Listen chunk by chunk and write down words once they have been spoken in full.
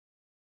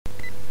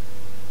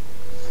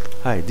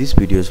Hi, this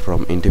video is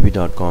from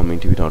interview.com.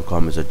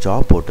 Interview.com is a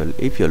job portal.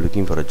 If you're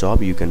looking for a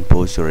job, you can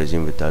post your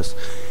resume with us.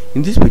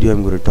 In this video,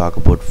 I'm going to talk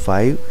about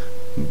 5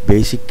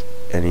 basic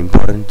and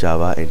important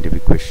Java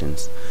interview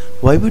questions.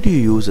 Why would you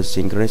use a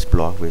synchronized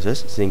block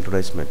versus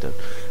synchronized method?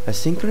 A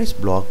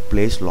synchronized block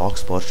plays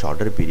logs for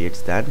shorter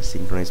periods than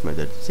synchronized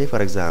method. Say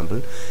for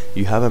example,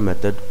 you have a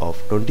method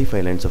of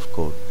 25 lines of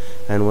code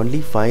and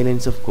only 5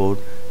 lines of code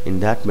in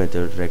that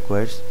method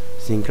requires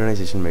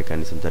synchronization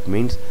mechanism. That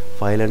means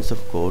 5 lines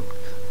of code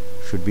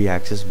should be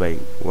accessed by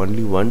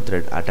only one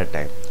thread at a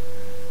time.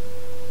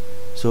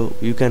 So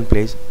you can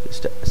place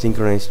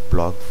synchronized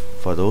block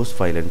for those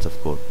 5 lines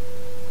of code.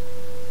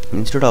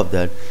 Instead of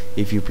that,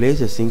 if you place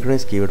a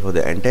synchronized keyword for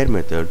the entire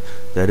method,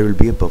 there will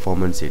be a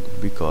performance hit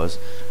because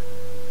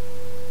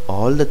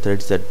all the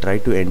threads that try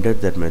to enter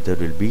that method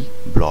will be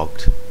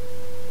blocked.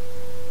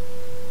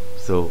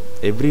 So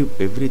every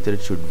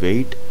thread should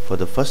wait for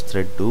the first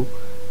thread to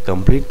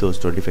complete those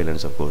 25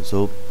 lines of code.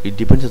 So it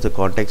depends on the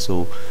context.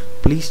 So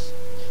please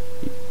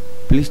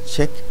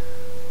check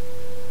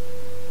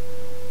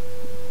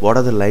what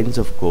are the lines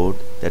of code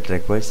that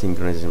require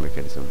synchronization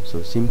mechanism.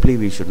 So simply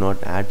we should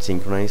not add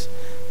synchronized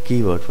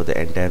keyword for the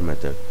entire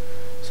method.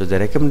 So the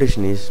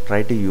recommendation is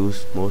try to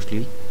use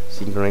mostly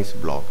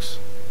synchronized blocks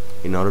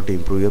in order to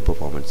improve your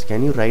performance.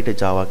 Can you write a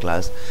Java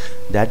class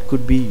that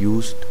could be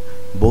used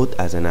both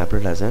as an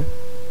applet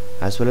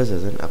as well as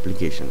an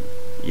application?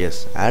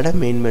 Yes, add a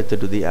main method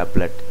to the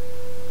applet.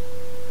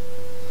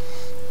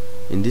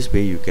 In this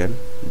way you can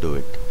do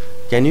it.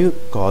 Can you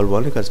call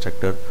one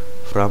constructor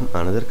from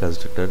another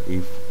constructor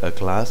if a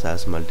class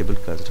has multiple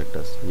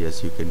constructors?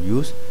 Yes, you can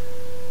use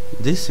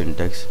this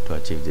syntax to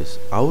achieve this.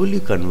 How will you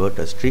convert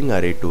a string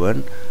array to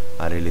an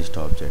array list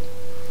object?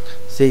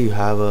 Say you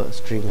have a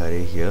string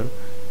array here,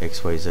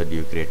 xyz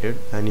you created,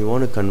 and you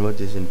want to convert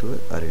this into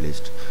an array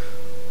list.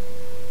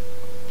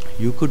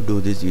 You could do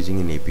this using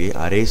an API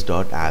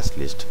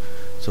arrays.asList.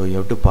 So you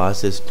have to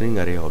pass a string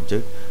array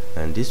object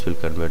and this will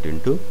convert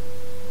into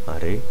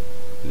array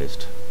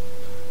list.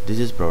 This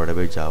is provided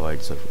by Java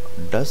itself.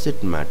 Does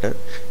it matter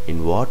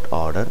in what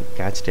order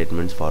catch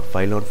statements for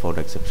file not found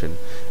exception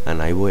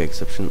and IO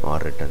exception are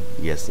written?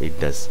 Yes, it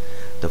does.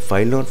 The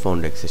file not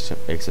found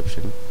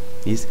exception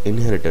is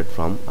inherited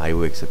from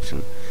IO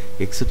exception.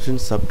 Exception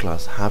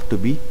subclass have to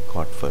be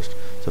caught first.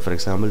 So for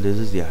example, this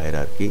is the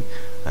hierarchy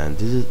and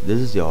this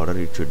is the order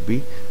it should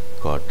be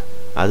caught.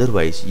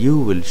 Otherwise you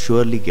will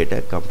surely get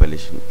a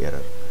compilation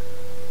error.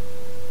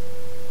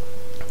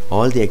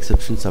 All the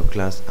exception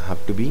subclass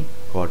have to be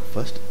caught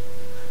first,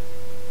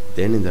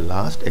 then in the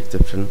last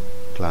exception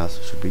class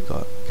should be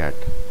caught.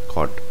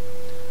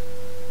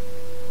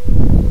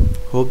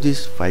 Hope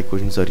these 5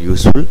 questions are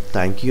useful.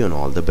 Thank you and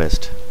all the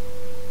best.